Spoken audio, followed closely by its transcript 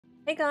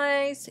Hey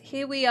guys,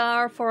 here we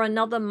are for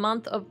another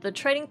month of the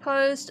trading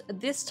post.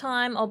 This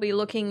time I'll be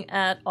looking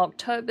at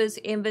October's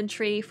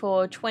inventory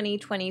for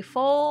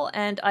 2024,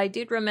 and I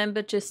did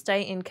remember to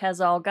stay in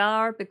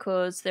Kazalgar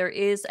because there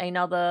is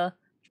another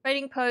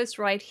trading post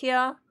right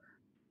here,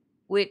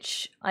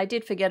 which I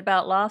did forget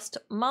about last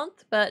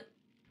month, but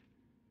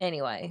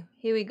anyway,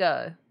 here we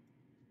go.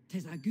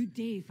 'Tis a good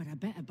day for a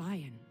bit of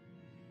buying.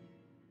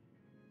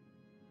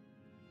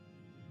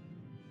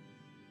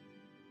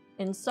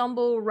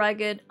 Ensemble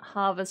Ragged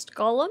Harvest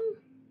Golem.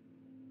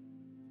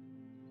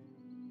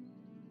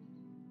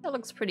 That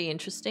looks pretty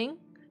interesting.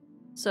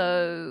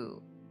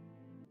 So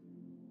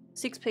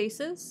 6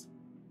 pieces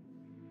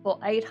for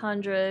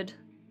 800.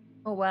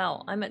 Oh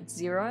wow, I'm at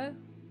 0.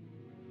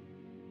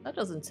 That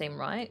doesn't seem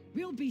right.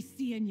 We'll be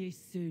seeing you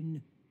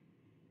soon.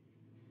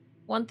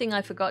 One thing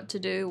I forgot to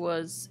do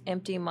was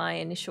empty my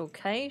initial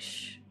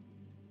cache.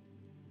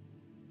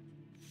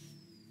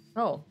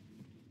 Oh.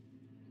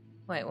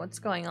 Wait, what's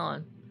going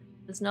on?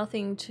 There's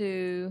nothing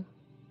to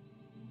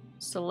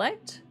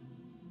select?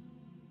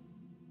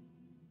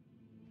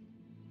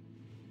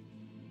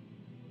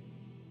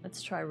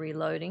 Let's try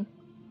reloading.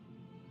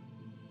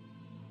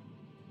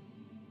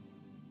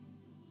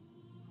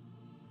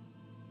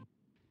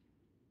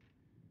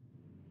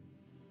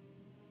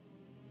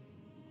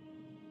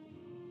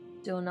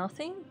 Still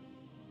nothing?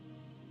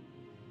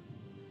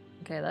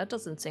 Okay, that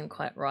doesn't seem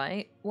quite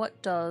right.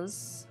 What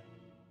does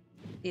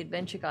the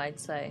adventure guide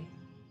say?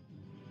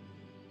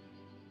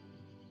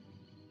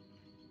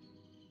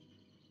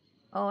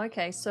 Oh,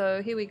 okay,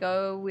 so here we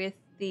go with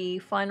the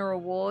final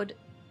reward,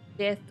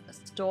 Death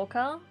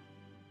Stalker.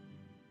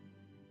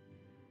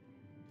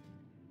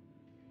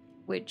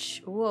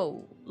 Which,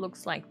 whoa,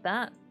 looks like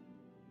that.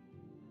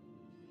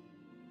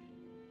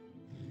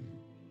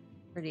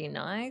 Pretty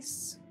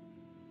nice.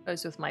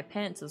 Goes with my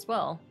pants as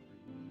well.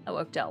 That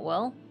worked out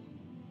well.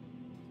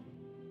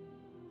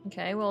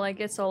 Okay, well I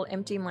guess I'll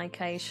empty my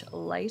cache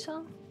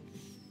later.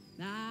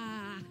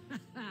 Ah,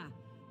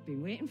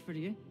 been waiting for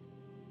you.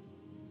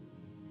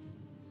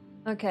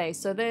 Okay,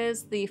 so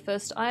there's the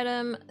first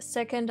item.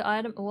 Second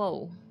item,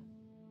 whoa.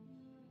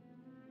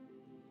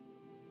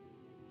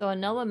 So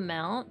another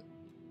mount.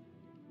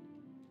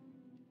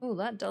 Oh,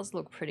 that does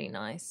look pretty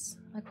nice.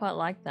 I quite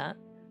like that.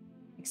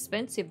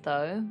 Expensive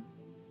though.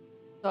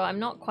 So I'm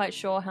not quite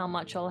sure how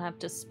much I'll have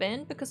to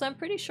spend because I'm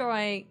pretty sure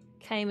I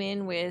came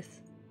in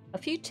with a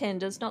few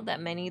tenders, not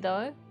that many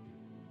though.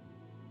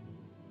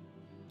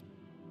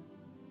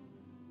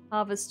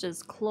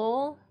 Harvester's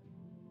Claw.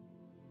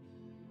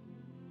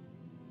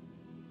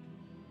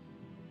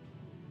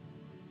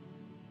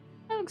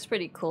 That looks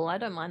pretty cool. I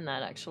don't mind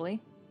that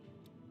actually.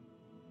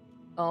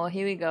 Oh,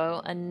 here we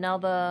go.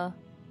 Another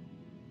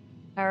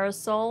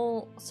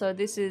parasol. So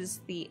this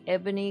is the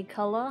ebony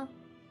color.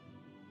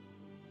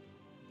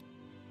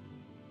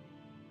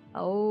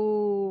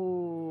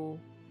 Oh.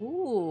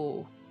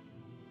 Ooh.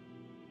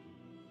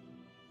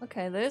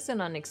 Okay, there's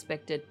an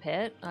unexpected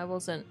pet. I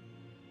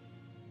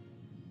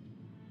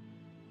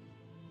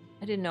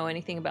didn't know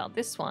anything about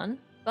this one,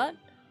 but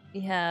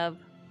we have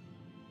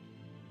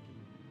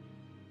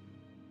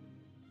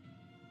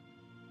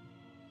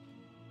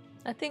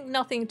I think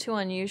nothing too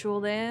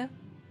unusual there.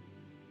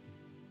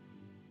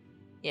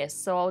 Yes,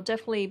 so I'll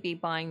definitely be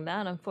buying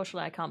that.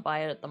 Unfortunately, I can't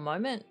buy it at the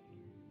moment.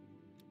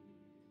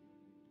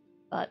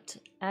 But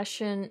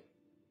Ashen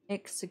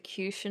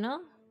Executioner.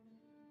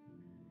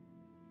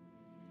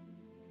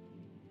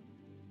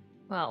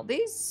 Wow,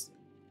 these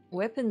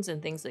weapons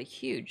and things are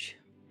huge.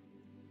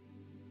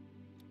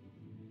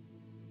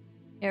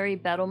 Airy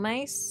Battle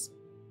Mace.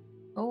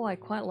 Oh, I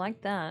quite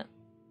like that.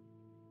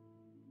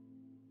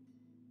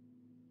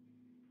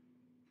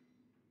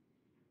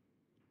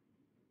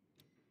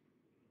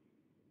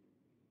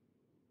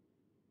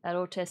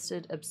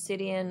 Battle-tested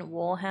Obsidian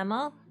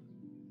Warhammer.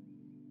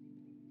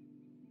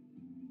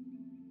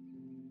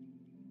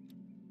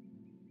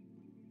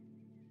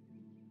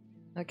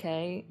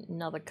 Okay,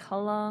 another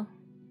color.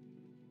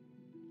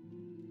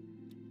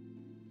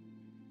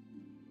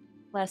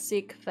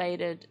 Classic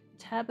Faded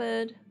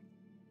Tabard.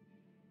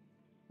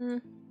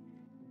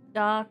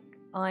 Dark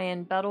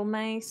Iron Battle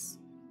Mace.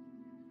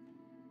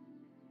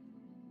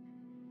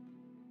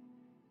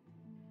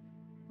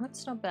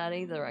 That's not bad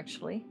either,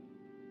 actually.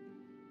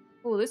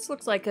 Oh, this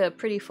looks like a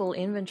pretty full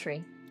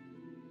inventory.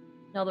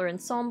 Another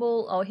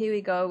ensemble. Oh, here we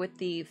go with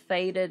the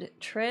Faded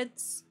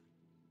Treads.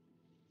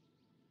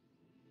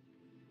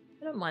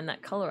 I don't mind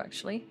that color,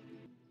 actually.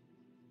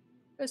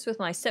 Goes with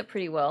my set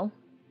pretty well.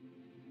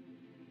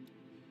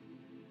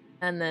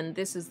 And then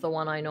this is the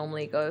one I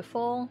normally go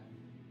for.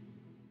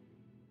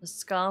 The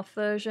Scarf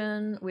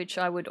version, which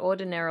I would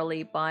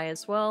ordinarily buy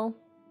as well.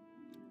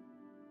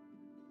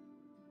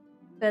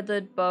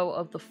 Feathered Bow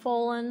of the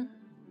Fallen.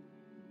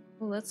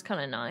 Oh, that's kind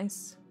of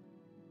nice.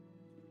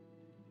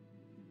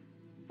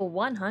 For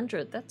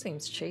 100, that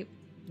seems cheap.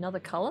 Another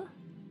color?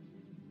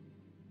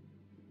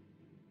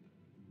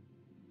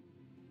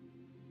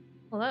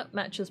 Well, that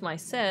matches my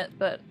set,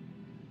 but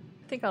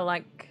I think I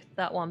like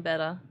that one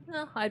better.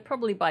 I'd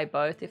probably buy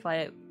both if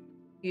I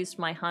used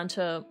my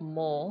hunter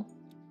more.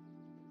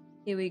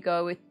 Here we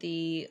go with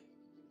the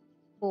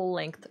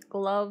full-length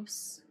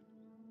gloves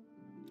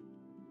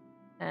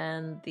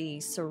and the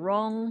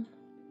sarong.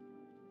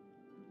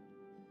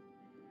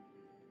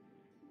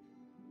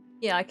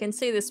 Yeah, I can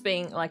see this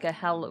being like a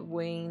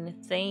Halloween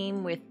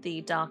theme with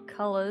the dark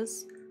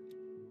colors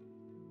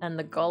and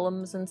the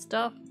golems and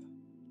stuff.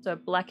 So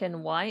black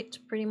and white,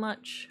 pretty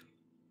much.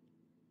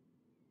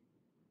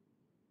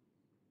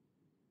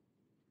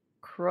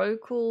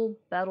 Crocal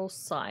Battle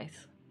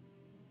Scythe.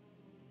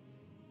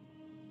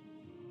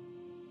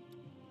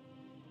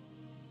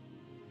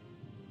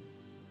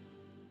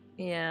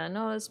 Yeah,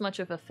 not as much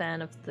of a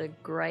fan of the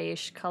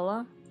greyish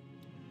colour.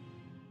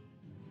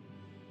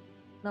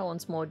 That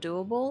one's more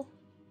doable.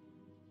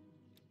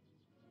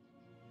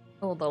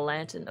 Oh, the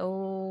lantern.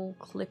 Oh,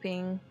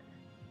 clipping.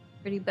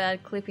 Pretty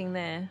bad clipping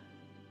there.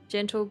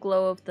 Gentle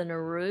glow of the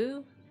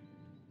Naru.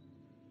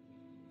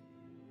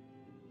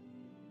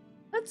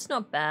 That's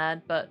not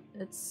bad, but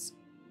it's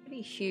a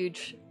pretty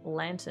huge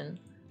lantern.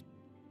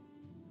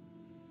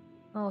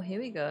 Oh,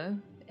 here we go.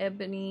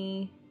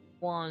 Ebony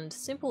wand.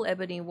 Simple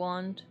ebony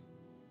wand.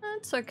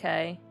 That's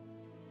okay.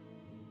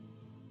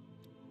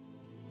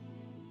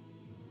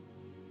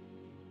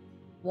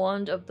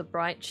 Wand of the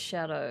Bright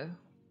Shadow.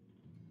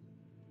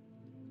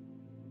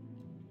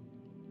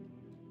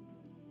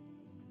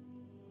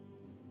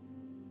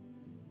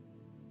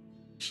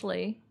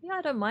 Actually, yeah,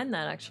 I don't mind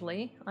that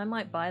actually. I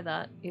might buy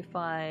that if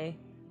I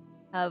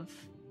have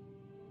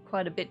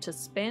quite a bit to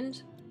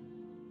spend.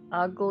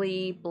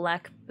 Ugly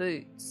black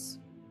boots.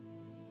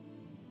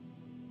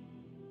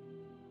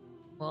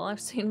 Well, I've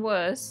seen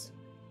worse.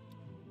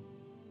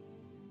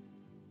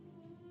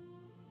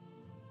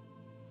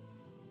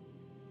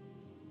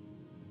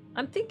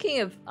 I'm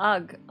thinking of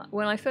Ugg.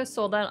 When I first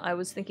saw that, I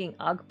was thinking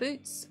Ugg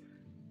boots.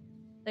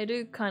 They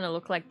do kind of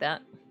look like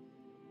that.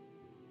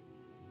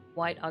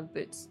 White Ugg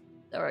boots.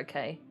 They're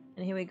okay.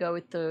 And here we go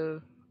with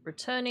the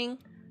returning.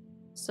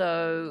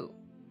 So,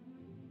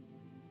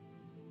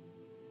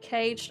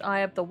 Caged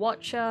Eye of the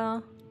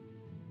Watcher.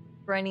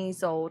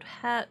 Granny's old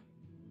hat.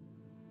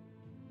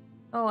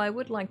 Oh, I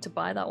would like to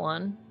buy that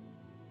one.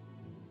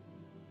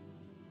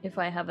 If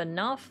I have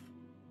enough.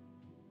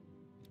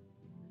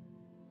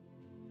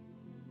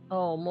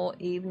 Oh, more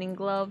evening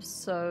gloves.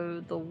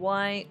 So the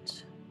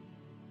white,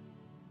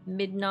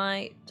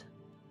 midnight,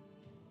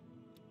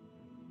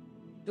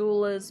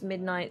 jeweler's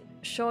midnight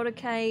shorter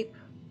cape,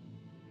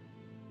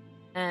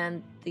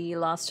 and the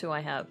last two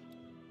I have.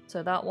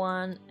 So that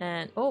one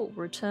and oh,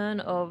 return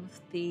of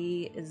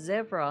the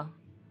zebra.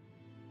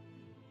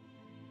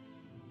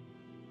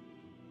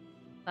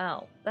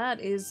 Wow, that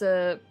is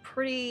a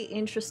pretty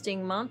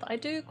interesting month. I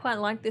do quite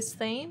like this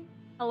theme.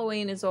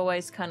 Halloween is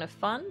always kind of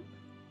fun.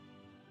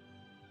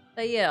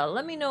 But yeah,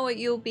 let me know what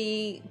you'll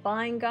be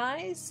buying,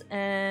 guys,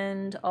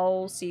 and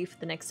I'll see you for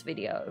the next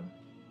video.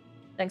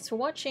 Thanks for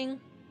watching.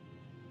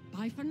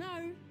 Bye for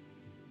now.